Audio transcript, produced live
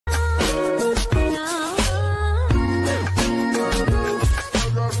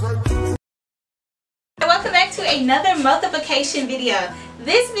another multiplication video.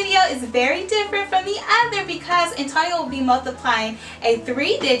 This video is very different from the other because Antonio will be multiplying a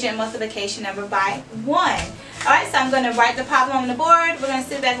 3-digit multiplication number by 1. Alright, so I'm going to write the problem on the board. We're going to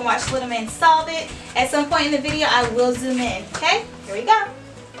sit back and watch Little Man solve it. At some point in the video, I will zoom in. Okay? Here we go.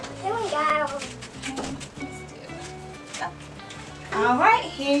 Here we go. Alright,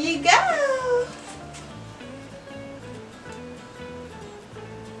 here you go.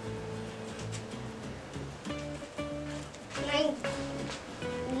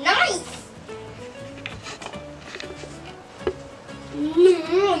 Nice.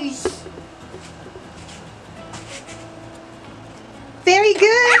 Nice. Very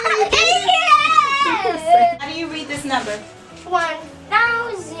good. Yes. How do you read this number?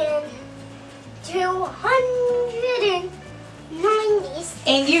 1,290.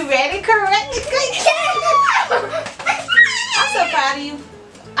 And you read it correctly. I'm so proud of you.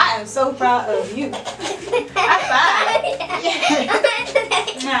 I am so proud of you. High five.